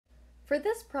For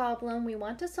this problem, we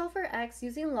want to solve for x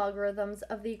using logarithms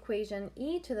of the equation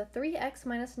e to the 3x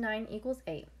minus 9 equals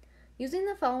 8. Using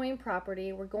the following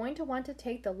property, we're going to want to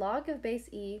take the log of base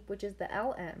e, which is the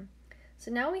ln. So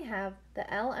now we have the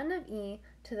ln of e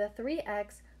to the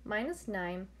 3x minus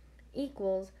 9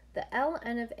 equals the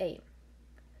ln of 8.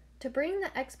 To bring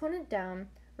the exponent down,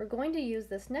 we're going to use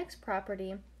this next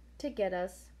property to get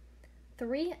us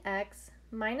 3x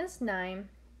minus 9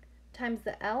 times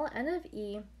the ln of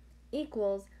e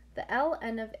equals the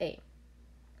ln of 8.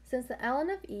 Since the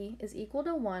ln of e is equal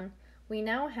to 1, we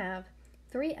now have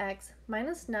 3x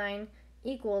minus 9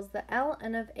 equals the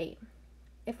ln of 8.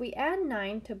 If we add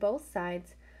 9 to both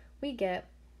sides, we get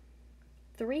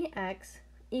 3x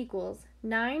equals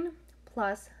 9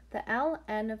 plus the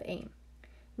ln of 8.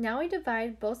 Now we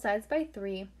divide both sides by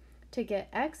 3 to get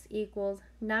x equals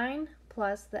 9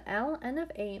 plus the ln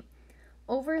of 8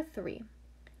 over 3.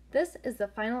 This is the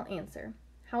final answer.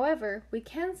 However, we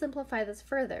can simplify this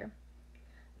further.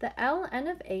 The ln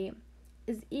of 8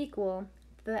 is equal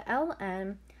to the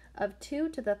ln of 2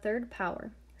 to the third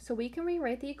power. So we can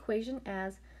rewrite the equation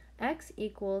as x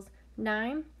equals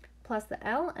 9 plus the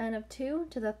ln of 2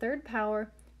 to the third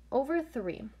power over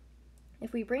 3.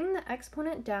 If we bring the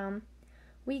exponent down,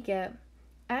 we get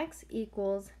x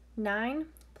equals 9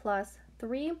 plus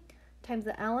 3 times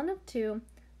the ln of 2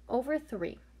 over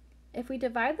 3. If we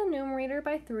divide the numerator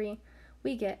by 3,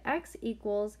 we get x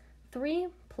equals 3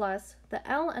 plus the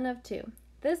ln of 2.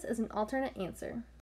 This is an alternate answer.